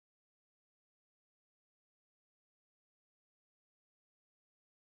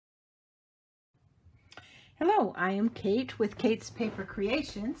Hello, I am Kate with Kate's Paper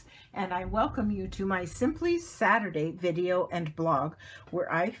Creations, and I welcome you to my Simply Saturday video and blog,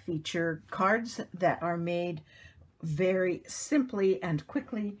 where I feature cards that are made very simply and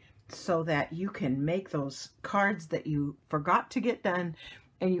quickly so that you can make those cards that you forgot to get done,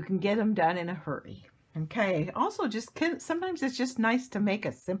 and you can get them done in a hurry. Okay, also sometimes it's just nice to make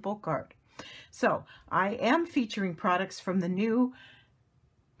a simple card. So I am featuring products from the new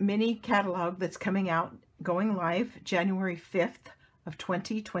mini catalog that's coming out, going live January 5th of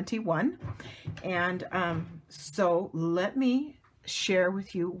 2021. And so let me share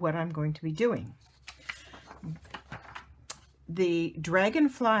with you what I'm going to be doing. The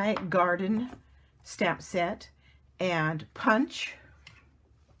Dragonfly Garden stamp set and punch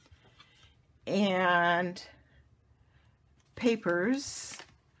and papers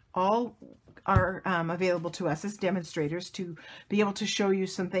all are available to us as demonstrators to be able to show you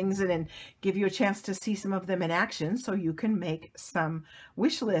some things and then give you a chance to see some of them in action so you can make some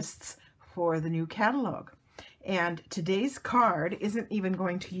wish lists for the new catalog. And today's card isn't even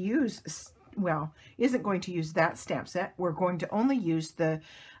going to use, isn't going to use that stamp set. We're going to only use the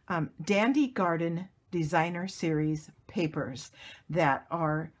Dandy Garden Designer Series papers that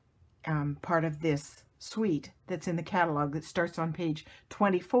are part of this suite that's in the catalog that starts on page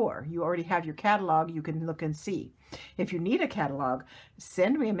 24. You already have your catalog. You can look and see. If you need a catalog,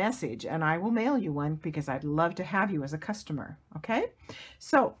 send me a message and I will mail you one because I'd love to have you as a customer. Okay,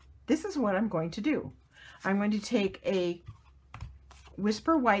 so this is what I'm going to do. I'm going to take a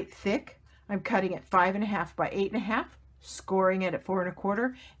Whisper White thick. I'm cutting it 5.5 by 8.5, scoring it at 4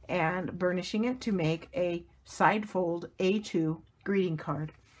 1/4, and burnishing it to make a side fold A2 greeting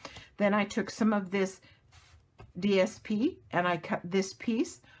card. Then I took some of this DSP and I cut this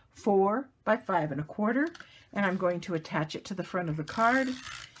piece 4 by 5 1/4, and I'm going to attach it to the front of the card.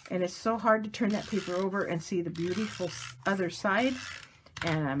 And it's so hard to turn that paper over and see the beautiful other side,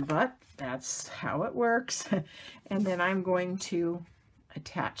 but that's how it works. And then I'm going to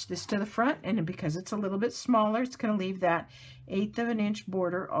attach this to the front, and because it's a little bit smaller, it's going to leave that 1/8 of an inch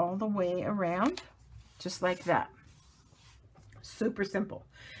border all the way around, just like that. Super simple.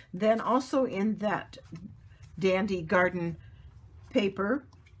 Then also in that Dandy Garden paper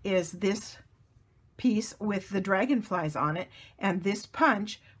is this piece with the dragonflies on it, and this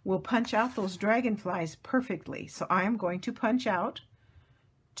punch will punch out those dragonflies perfectly. So I am going to punch out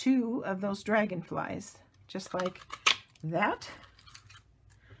 2 of those dragonflies, just like that.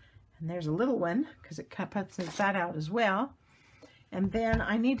 And there's a little one because it punches that out as well. And then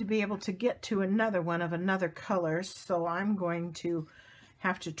I need to be able to get to another one of another color, so I'm going to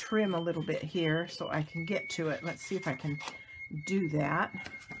have to trim a little bit here so I can get to it. Let's see if I can do that.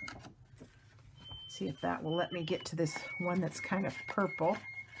 See if that will let me get to this one that's kind of purple.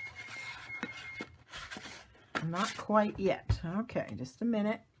 Not quite yet. Okay, just a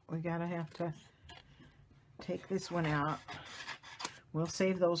minute. We have to take this one out. We'll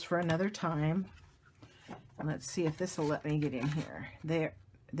save those for another time. Let's see if this will let me get in here.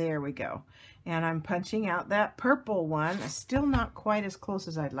 There we go. And I'm punching out that purple one. Still not quite as close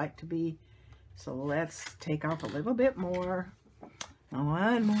as I'd like to be. So let's take off a little bit more.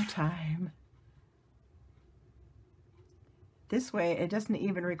 One more time. This way it doesn't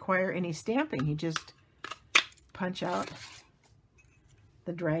even require any stamping. You just punch out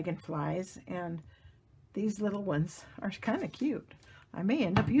the dragonflies, and these little ones are kind of cute. I may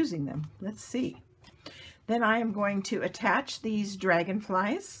end up using them. Let's see. Then I am going to attach these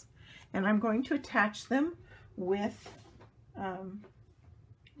dragonflies, and I'm going to attach them with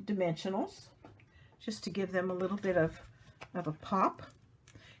dimensionals, just to give them a little bit of a pop.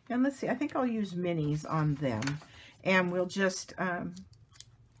 And let's see, I think I'll use minis on them, and we'll just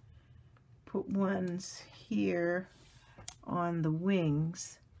put ones here on the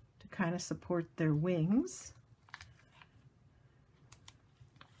wings to kind of support their wings,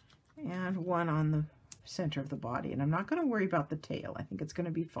 and one on the center of the body. And I'm not going to worry about the tail. I think it's going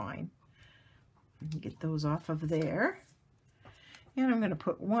to be fine. Get those off of there. And I'm going to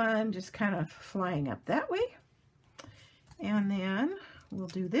put one just kind of flying up that way. And then we'll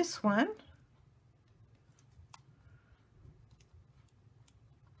do this one.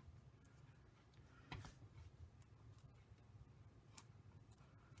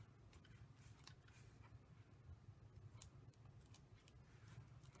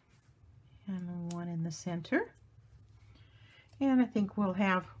 And one in the center. And I think we'll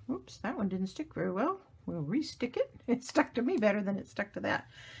have, oops, that one didn't stick very well. We'll re-stick it. It stuck to me better than it stuck to that.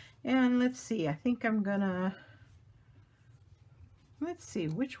 And let's see, I think I'm gonna, let's see,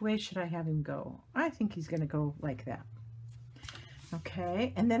 which way should I have him go? I think he's gonna go like that.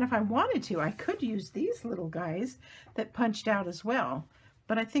 Okay, and then if I wanted to, I could use these little guys that punched out as well,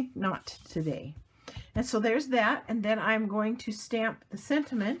 but I think not today. And so there's that, and then I'm going to stamp the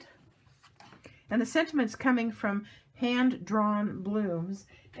sentiment, and the sentiment's coming from hand-drawn blooms,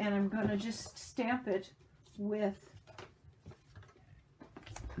 and I'm going to just stamp it with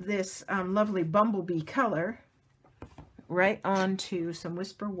this lovely bumblebee color right onto some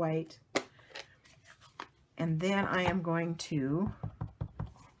Whisper White. And then I am going to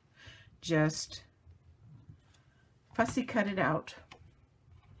just fussy cut it out.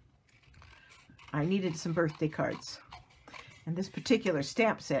 I needed some birthday cards. And this particular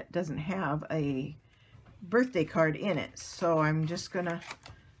stamp set doesn't have a birthday card in it. So I'm just going to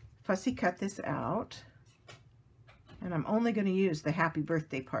fussy cut this out. And I'm only going to use the happy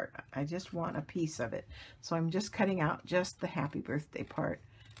birthday part. I just want a piece of it. So I'm just cutting out just the happy birthday part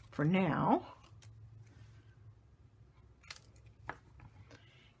for now.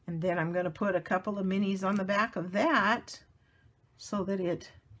 And then I'm going to put a couple of minis on the back of that so that it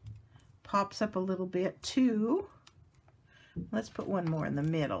pops up a little bit too. Let's put one more in the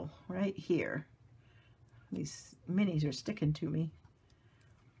middle right here. These minis are sticking to me.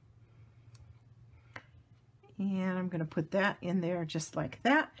 And I'm going to put that in there just like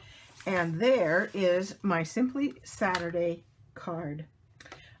that. And there is my Simply Saturday card.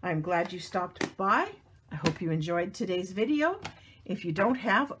 I'm glad you stopped by. I hope you enjoyed today's video. If you don't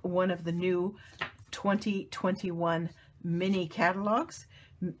have one of the new 2021 mini catalogs,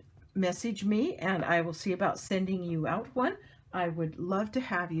 message me and I will see about sending you out one. I would love to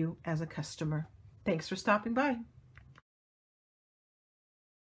have you as a customer. Thanks for stopping by.